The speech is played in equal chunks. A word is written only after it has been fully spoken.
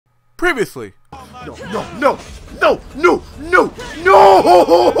Previously. No, no, no, no, no, no,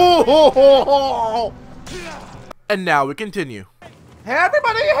 no! And now we continue. Hey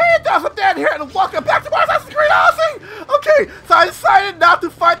everybody, hey, Dawson Dan here, and welcome back to more Assassin's Creed Odyssey! Okay, so I decided not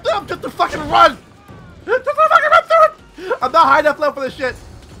to fight them, just to fucking run! Just to fucking run through it! I'm not high enough level for this shit.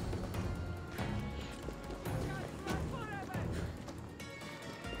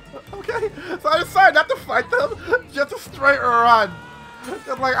 Okay, so I decided not to fight them, just to straight run.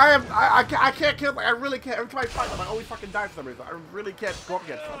 Like, I can't kill, like, I really can't. Every time I fight them, I always fucking die for some reason. I really can't go up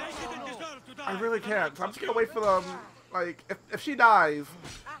against them. I really can't. So I'm just gonna wait for them. Like, if she dies,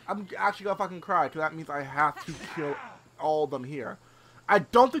 I'm actually gonna fucking cry, because that means I have to kill all of them here. I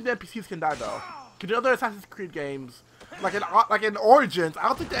don't think the NPCs can die, though. Because in other Assassin's Creed games, like in Origins, I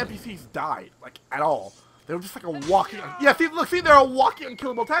don't think the NPCs died, like, at all. They were just like a walking... Yeah, see, look, they're a walking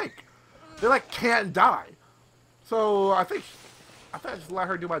unkillable tank. They, like, can't die. So, I think I just let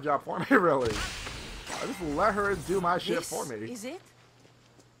her do my job for me, really. I just let her do my shit for me. Is it?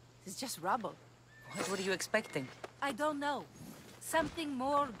 It's just rubble. What were you expecting? I don't know. Something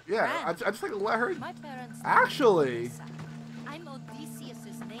more Yeah, I grand. just like let her... My parents... Actually... I'm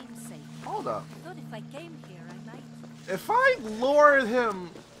Odysseus's namesake. Hold up. I thought if I came here, I might... If I lured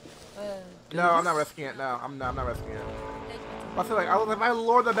him... No, I'm not this? risking it. No, I'm not risking it. Let me I feel like if I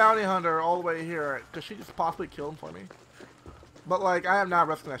lure the bounty hunter all the way here, could she just possibly kill him for me? But like, I am not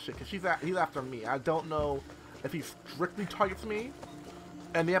risking that shit because he's after me. I don't know if he strictly targets me,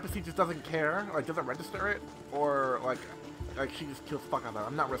 and the NPC just doesn't care, like doesn't register it, or like she just kills the fuck out of him.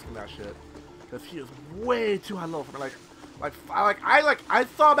 I'm not risking that shit because he is way too high level for me. I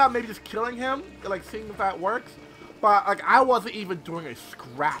thought about maybe just killing him, like seeing if that works, but like I wasn't even doing a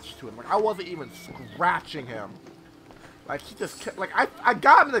scratch to him. Like I wasn't even scratching him. Like, he just kept, like, I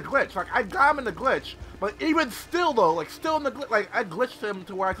got him in the glitch. Like, I got him in the glitch. But even still, though, like, still in the glitch, like, I glitched him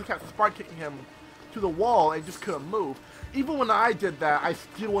to where I just kept Spartan kicking him to the wall and just couldn't move. Even when I did that, I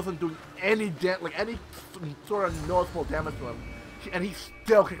still wasn't doing any sort of noticeable damage to him. And he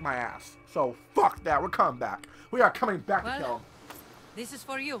still kicked my ass. So, fuck that. We're coming back. We are coming back to kill him. This is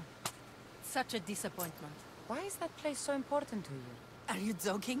for you. Such a disappointment. Why is that place so important to you? Are you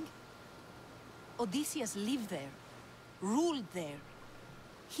joking? Odysseus lived there. Ruled there.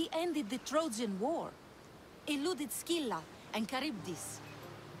 He ended the Trojan War, eluded Scylla and Charybdis.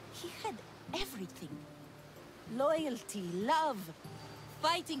 He had everything. Loyalty, love,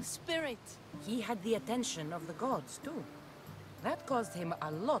 fighting spirit. He had the attention of the gods, too. That caused him a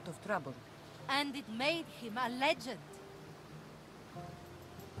lot of trouble. And it made him a legend.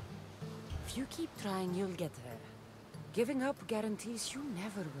 If you keep trying, you'll get there. Giving up guarantees you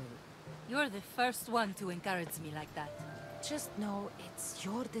never will. You're the first one to encourage me like that. Just know it's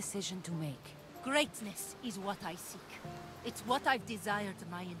your decision to make. Greatness is what I seek. It's what I've desired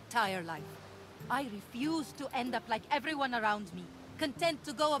my entire life. I refuse to end up like everyone around me, content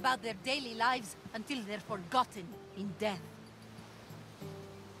to go about their daily lives until they're forgotten in death.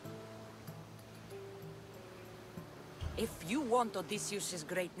 If you want Odysseus'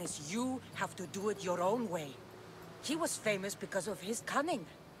 greatness, you have to do it your own way. He was famous because of his cunning.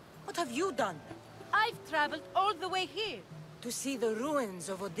 What have you done? I've traveled all the way here. To see the ruins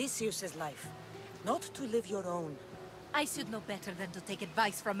of Odysseus' life, not to live your own. I should know better than to take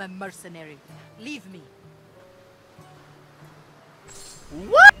advice from a mercenary. Leave me.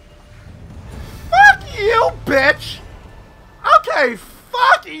 What? Fuck you, bitch! Okay,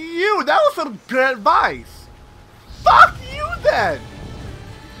 fuck you! That was some good advice! Fuck you, then!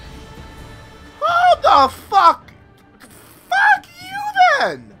 Hold the fuck! Fuck you,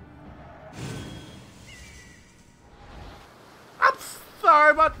 then! I'm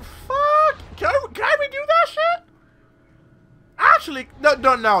sorry, but fuck! Can I redo that shit? Actually, no,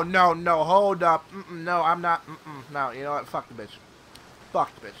 hold up. No, I'm not, no, you know what, fuck the bitch.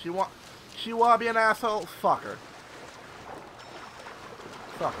 Fuck the bitch. She wanna be an asshole? Fuck her.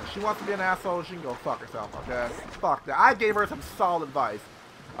 Fuck her. She wants to be an asshole, she can go fuck herself, okay? Fuck that. I gave her some solid advice.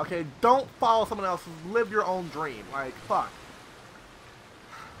 Okay, don't follow someone else's, live your own dream. Like, fuck.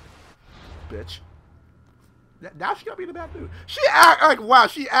 Bitch. Now she got me in a bad mood. Wow,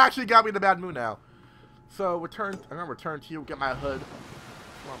 she actually got me in a bad mood now. So, I'm gonna return to you, get my hood.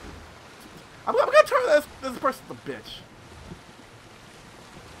 I'm gonna turn this person to bitch.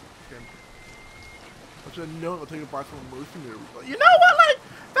 Okay. I should have known it'll take advice from a mercenary. You know what, like,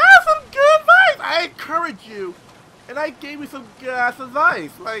 that's some good advice! I encouraged you, and I gave you some good ass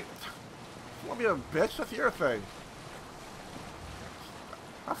advice. Like, you want me a bitch? That's your thing.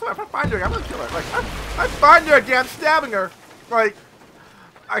 I swear, if I find her, I'm gonna kill her. Like, I find her again, stabbing her. Like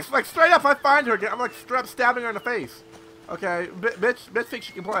straight up, if I find her again, I'm like straight up stabbing her in the face. Okay, bitch thinks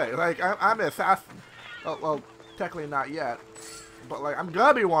she can play. Like, I'm an assassin. Oh, well, technically not yet. But, like, I'm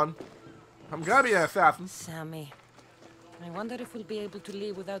gonna be one. I'm gonna be an assassin. Sammy, I wonder if we'll be able to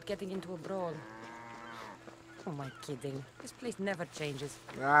leave without getting into a brawl. Oh, am I kidding? This place never changes.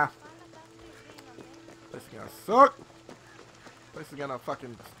 Nah. This is gonna suck. This is gonna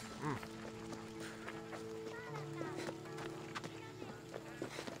fucking...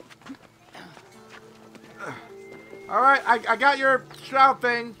 Alright, I got your shroud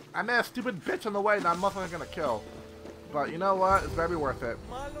thing. I met a stupid bitch on the way that I'm most likely gonna kill. But you know what? It's very worth it.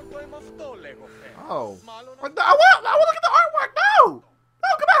 Oh. What the, I want to look at the artwork! No! No,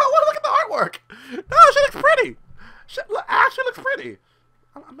 come on! I want to look at the artwork! No, she looks pretty! She actually looks pretty!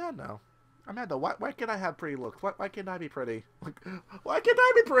 I'm mad now. I'm mad though. Why can't I have pretty looks? Why can't I be pretty? Why can't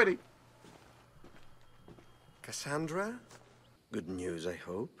I be pretty? Kassandra? Good news, I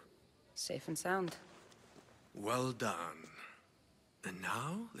hope. Safe and sound. Well done. And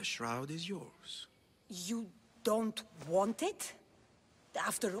now the shroud is yours. You don't want it?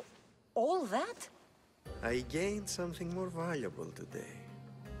 After all that? I gained something more valuable today.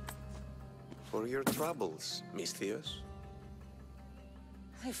 For your troubles, Misthios.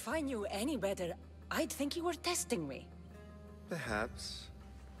 If I knew any better, I'd think you were testing me. Perhaps.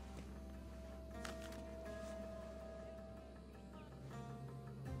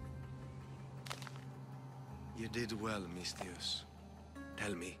 You did well, Misthios.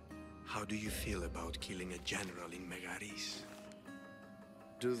 Tell me, how do you feel about killing a general in Megaris?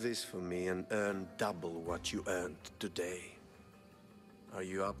 Do this for me and earn double what you earned today. Are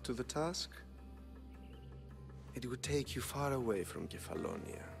you up to the task? It would take you far away from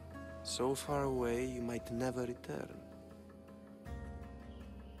Kefalonia. So far away you might never return.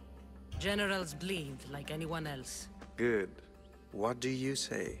 Generals bleed like anyone else. Good. What do you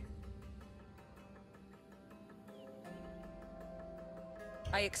say?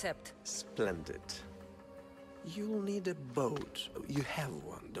 I accept. Splendid. You'll need a boat. You have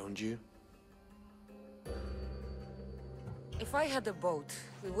one, don't you? If I had a boat,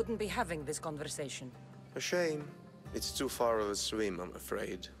 we wouldn't be having this conversation. A shame. It's too far of a swim, I'm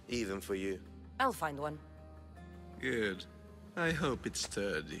afraid. Even for you. I'll find one. Good. I hope it's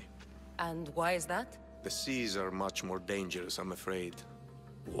sturdy. And why is that? The seas are much more dangerous, I'm afraid.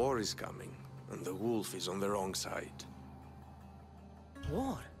 War is coming, and the wolf is on the wrong side.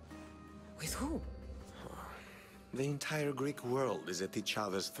 War? With who? The entire Greek world is at each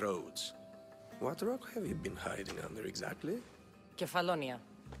other's throats. What rock have you been hiding under exactly? Kefalonia.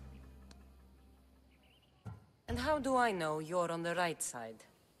 And how do I know you're on the right side?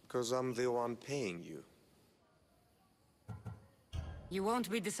 Because I'm the one paying you. You won't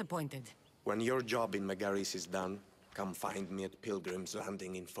be disappointed. When your job in Megaris is done, come find me at Pilgrim's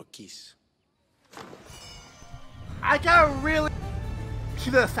Landing in Phokis. I gotta really...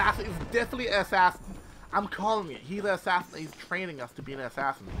 She's an assassin. He's definitely an assassin. I'm calling it. He's an assassin. He's training us to be an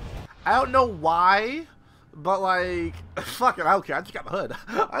assassin. I don't know why, but like... Fuck it, I don't care. I just got the hood.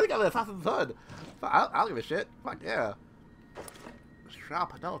 I just got the assassin's hood. I don't give a shit. Fuck yeah. Shroud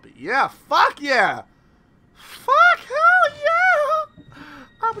Penelope. Yeah, fuck yeah! Fuck hell yeah!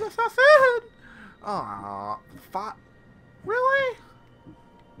 I'm an assassin! Aww. Fuck. Really?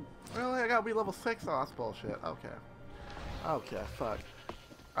 Really? I gotta be level 6? Oh, that's bullshit. Okay. Okay, fuck.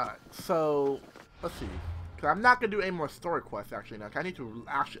 Alright, so... Let's see. Cause I'm not gonna do any more story quests actually now. I need to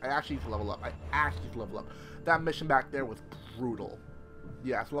I actually need to level up. I actually need to level up. That mission back there was brutal.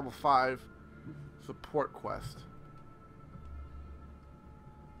 Yeah, it's level 5. Support quest.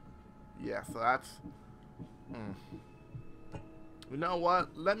 Yeah, so that's... You know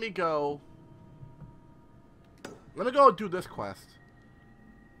what? Let me go and do this quest.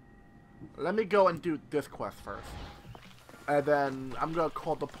 Let me go and do this quest first. And then I'm gonna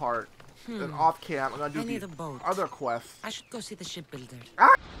call the part. Then off camp, I'm gonna do the other quests. I should go see the shipbuilder.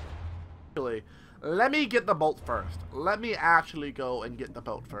 Actually, let me get the boat first. Let me actually go and get the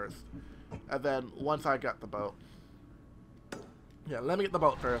boat first. And then once I get the boat. Yeah, let me get the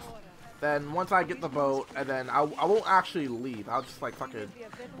boat first. Then once I get the boat, and then I won't actually leave. I'll just like fucking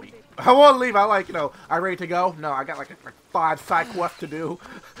wait. I won't leave. I like, you know, I ready to go? No, I got like 5 side quests to do.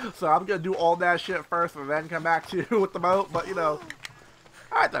 So I'm gonna do all that shit first and then come back to you with the boat. But you know,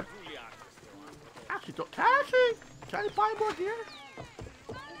 alright then. Actually, can I buy more gear?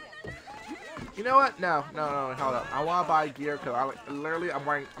 You know what? No, hold up. I want to buy gear because I like literally I'm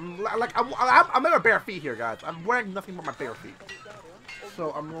in a bare feet here, guys. I'm wearing nothing but my bare feet.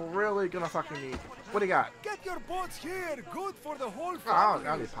 So I'm really gonna fucking need. What do you got? Get your boats here. Good for the whole family. Oh, I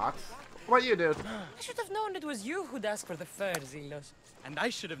don't need pots. What do you do? I should have known it was you who'd ask for the fur, Zelos. And I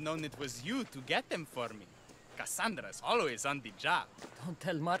should have known it was you to get them for me. Cassandra's always on the job. Don't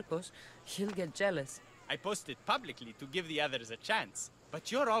tell Marcos. He'll get jealous. I posted publicly to give the others a chance,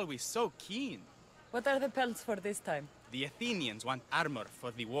 but you're always so keen. What are the pelts for this time? The Athenians want armor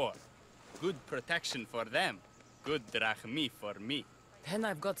for the war. Good protection for them. Good drachmi for me. Then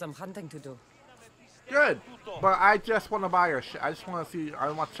I've got some hunting to do. Good, but I just want to buy your shit. I just want to see. I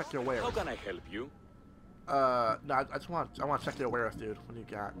want to check your wares. How can I help you? No, I just want. I want to check your wares, dude. When you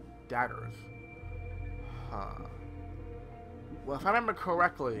got daggers. Huh. Well, if I remember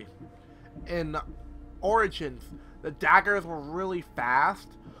correctly, in Origins, the daggers were really fast,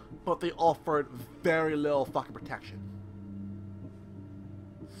 but they offered very little fucking protection.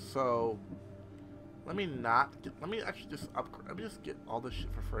 So, let me not get, let me actually just upgrade, let me just get all this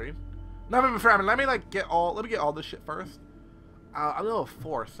shit for free. Not even for free, I mean, let me like get all, let me get all this shit first. I'm level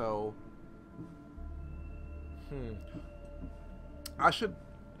 4, so, I should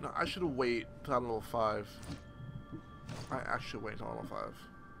wait till I'm level 5. I actually wait until I'm level 5.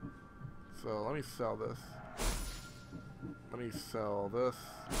 So, let me sell this. Let me sell this,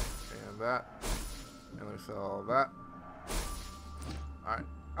 and that, and let me sell that. Alright,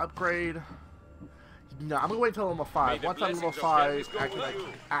 upgrade. No, I'm gonna wait until I'm level 5. Once I'm level 5, I can like,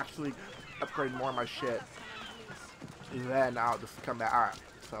 actually upgrade more of my shit. And then I'll just come back. Alright,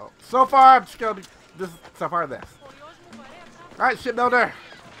 so far I'm just gonna be, so far this. Alright, shipbuilder,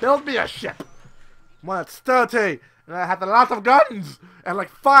 build me a ship. One that's sturdy, and I have a lot of guns, and like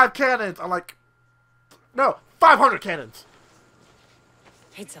 5 cannons. I'm like, no, 500 cannons.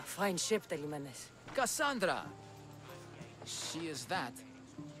 It's a fine ship, Telimenes. Kassandra! She is that.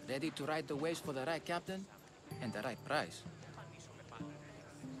 Ready to ride the waves for the right captain and the right price.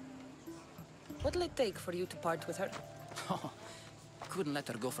 What'll it take for you to part with her? Couldn't let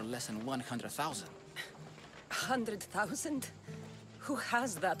her go for less than 100,000. 100,000? Who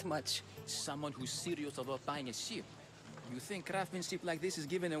has that much? Someone who's serious about buying a ship. You think craftsmanship like this is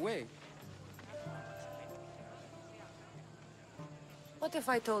given away? What if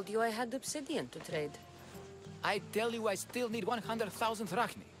I told you I had obsidian to trade? I tell you I still need 100,000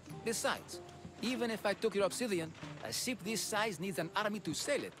 drachmi. Besides, even if I took your obsidian, a ship this size needs an army to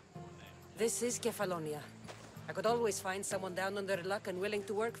sail it. This is Kefalonia. I could always find someone down on their luck and willing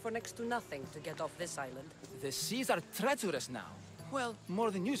to work for next to nothing to get off this island. The seas are treacherous now. Well,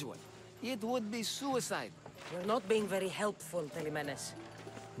 more than usual. It would be suicide. You're not being very helpful, Telimenes.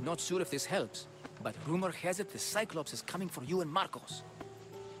 Not sure if this helps, but rumor has it the Cyclops is coming for you and Marcos.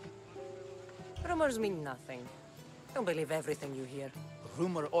 Rumors mean nothing. Don't believe everything you hear.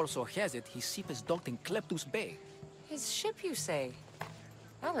 Rumor also has it his ship is docked in Kleptus Bay. His ship, you say?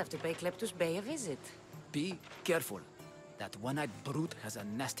 I'll have to pay Kleptus Bay a visit. Be careful. That one-eyed brute has a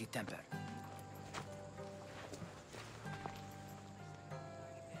nasty temper.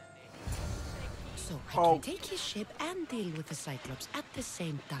 So I can take his ship and deal with the Cyclops at the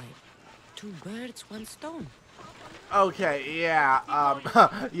same time. 2 birds, 1 stone. Okay, yeah,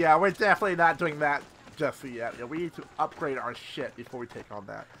 yeah, we're definitely not doing that just yet. Yeah, we need to upgrade our shit before we take on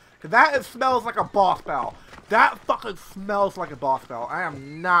that. Cause that smells like a boss battle. That fucking smells like a boss battle. I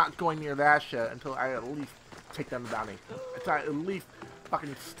am not going near that shit until I at least take down the bounty. Until I at least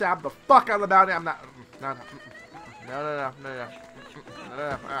fucking stab the fuck out of the bounty. I'm not. No.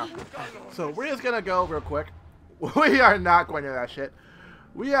 So we're just gonna go real quick. We are not going near that shit.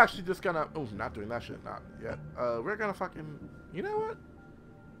 We actually just gonna. Oh, not doing that shit. Not yet. We're gonna fucking. You know what?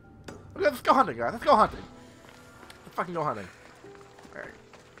 Okay, let's go hunting, guys. Let's go hunting. Let's fucking go hunting. Alright.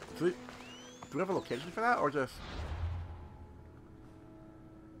 Do we have a location for that, or just...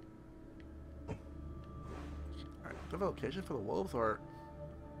 Alright, do we have a location for the wolves, or...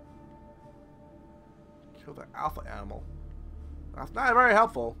 Kill the alpha animal? That's not very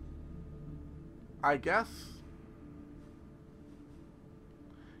helpful. I guess...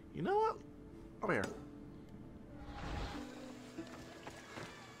 You know what? Over here.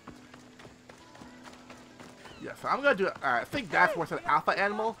 Yeah, so I'm gonna do it. Alright, I think that's what's an alpha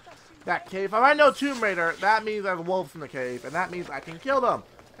animal. That cave. If I know Tomb Raider, that means there's wolves in the cave, and that means I can kill them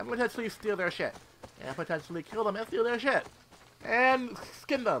and potentially steal their shit, and potentially kill them and steal their shit, and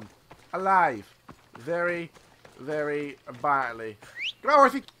skin them alive, very, very violently. Come on,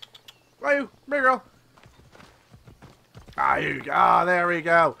 horsey. Where are you, big girl? Ah, you go. Oh, there we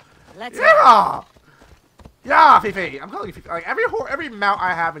go. Let's yeah. Yeah, Fifi! I'm calling you Fifi. Like, every mount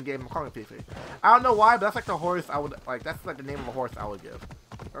I have in game, I'm calling it Fifi. I don't know why, but that's like the horse I would, like, that's like the name of a horse I would give.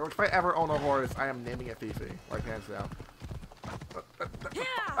 Or if I ever own a horse, I am naming it Fifi. Like, hands down. Yeah.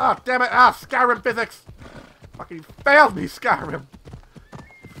 Oh, damn it! Ah, Skyrim physics! Fucking failed me, Skyrim!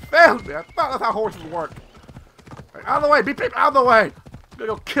 Failed me! I thought that's how horses work. Right, out of the way! Beep beep! Out of the way! I'm gonna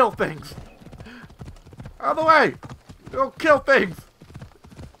go kill things! Out of the way! Don't kill things!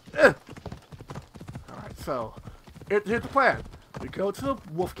 Alright, so, here's the plan. We go to the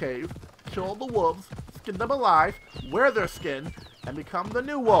wolf cave, kill all the wolves, skin them alive, wear their skin, and become the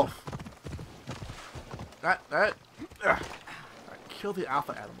new wolf. Alright, kill the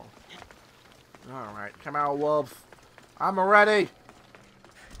alpha animal. Alright, come out, wolves. I'm ready!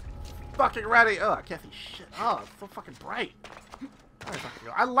 Fucking ready! Oh, I can't see shit. Oh, it's so fucking bright.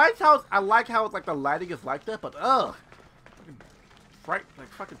 I like how it's like the lighting is like that, but ugh, fucking bright, like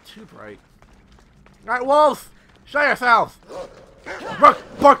fucking too bright. All right, wolves, show yourselves. Bark,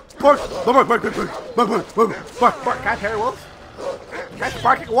 bark, bark, bark, bark, bark, bark, bark, bark, bark, bark. Can I parry wolves? Can I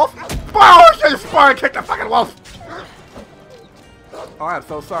spark kick a wolf? Oh shit! Spark kick the fucking wolf. Oh, I'm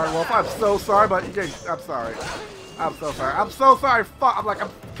so sorry, wolf. I'm so sorry, but you can. I'm sorry. I'm so sorry. I'm so sorry. Fuck. I'm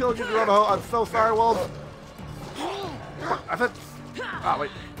killing you, Robo. I'm so sorry, wolves. I said. Oh,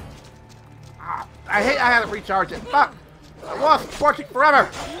 wait. I hate I had to recharge it. Fuck! I lost sparking forever!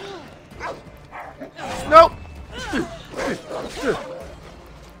 Nope!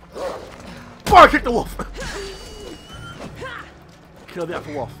 Fire kick the wolf! Kill the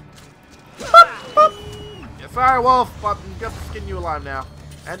alpha wolf. Yeah, sorry, wolf, but I'm gonna skin you alive now.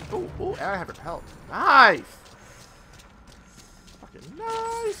 And, ooh, and I have repelled. Nice! Fucking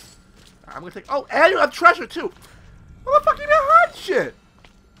nice! Right, I'm gonna take, oh, and you have treasure too! What the fuck you hide shit?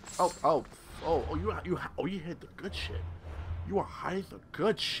 You hid the good shit. You are hiding the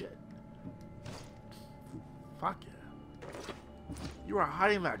good shit. Fuck yeah. You are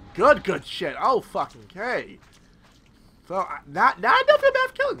hiding that good shit. Oh fucking K. So now I don't feel bad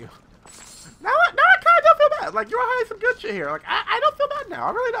for killing you. Now I kind of don't feel bad. Like you're hiding some good shit here. Like I don't feel bad now.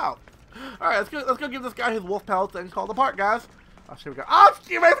 I really don't. All right, let's go give this guy his wolf pelts and call it apart, guys. Oh, here we go. Oh,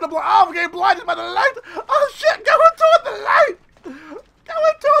 get ready for the blood. Oh, I'm getting blinded by the light. Oh, shit. Go into the light. Go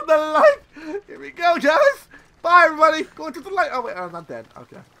into the light. Here we go, guys. Bye, everybody. Go into the light. Oh, wait. Oh, I'm not dead.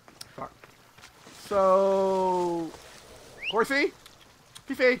 Okay. Fuck. So, horsey.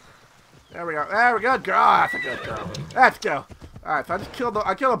 Fifi. There we go. There we go. Girl. That's a good girl. Let's go. All right. So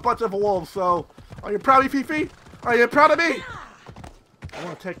I killed a bunch of wolves. So, are you proud of me, Fifi? Are you proud of me? I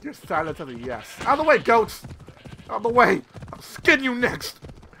want to take your silence as a yes. Out of the way, goats. Out of the way. I'll skin you next.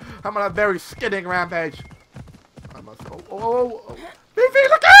 I'm on a very skinning rampage. I must. Oh. Fifi,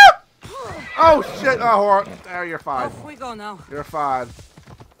 look out! Oh shit! Oh, there, you're fine. Off we go now. You're fine.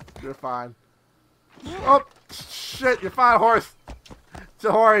 You're fine. Oh shit! You're fine, horse.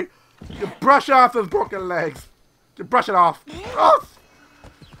 Sorry. You brush off those broken legs. You brush it off. Oh.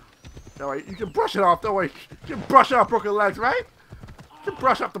 No wait, you can brush it off. Don't wait. You can brush off broken legs, right? You can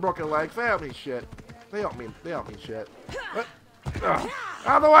brush off the broken legs. They don't mean shit. They don't mean shit. Out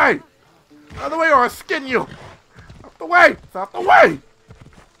of the way! Out of the way or I'll skin you! Out the way! It's out the way!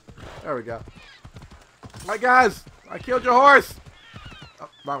 There we go. Alright guys, I killed your horse! Oh,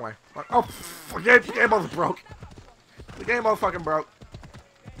 wrong way. Oh, the game almost broke. The game almost fucking broke.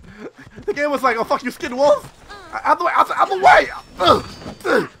 The game was like, oh fuck you, skin wolf! Out the way! Out the way!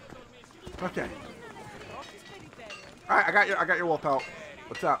 Okay. Alright, I got your wolf pelt.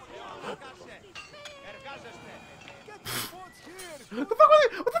 What's up? What the fuck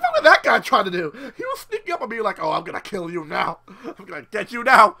was that guy trying to do? He was sneaking up on me like, oh, I'm gonna kill you now. I'm gonna get you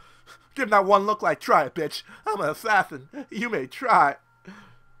now. Give him that one look like, try it, bitch. I'm an assassin. You may try.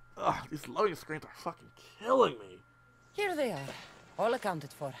 Ugh, these loading screens are fucking killing me. Here they are, all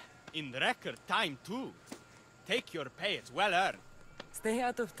accounted for. In record time, too. Take your pay, it's well earned. Stay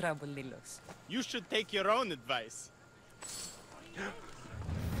out of trouble, Lilos. You should take your own advice.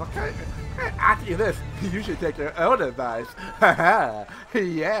 Okay, after this, you should take your own advice.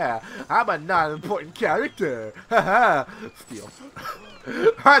 Yeah, I'm a non-important character. Steal.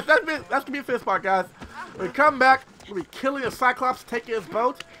 Alright, that's gonna be it for this part, guys. When we come back, we'll be killing the Cyclops, taking his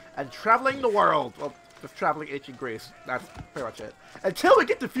boat, and traveling the world. Well, just traveling ancient Greece. That's pretty much it. Until we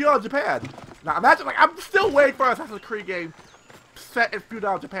get to feudal Japan. Now, imagine, like, I'm still waiting for an Assassin's Creed game set in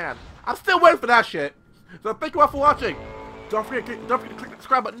feudal Japan. I'm still waiting for that shit. So thank you all for watching. Don't forget to click the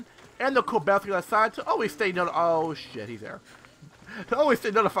subscribe button and the cool bell to the side to always stay notified. Oh shit, he's there. To always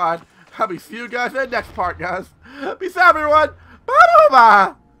stay notified. I'll be see you guys in the next part, guys. Peace out, everyone. Bye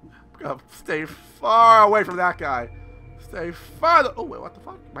bye. I'm gonna stay far away from that guy. Stay farther. Oh wait, what the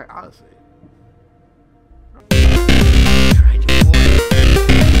fuck? My Odyssey.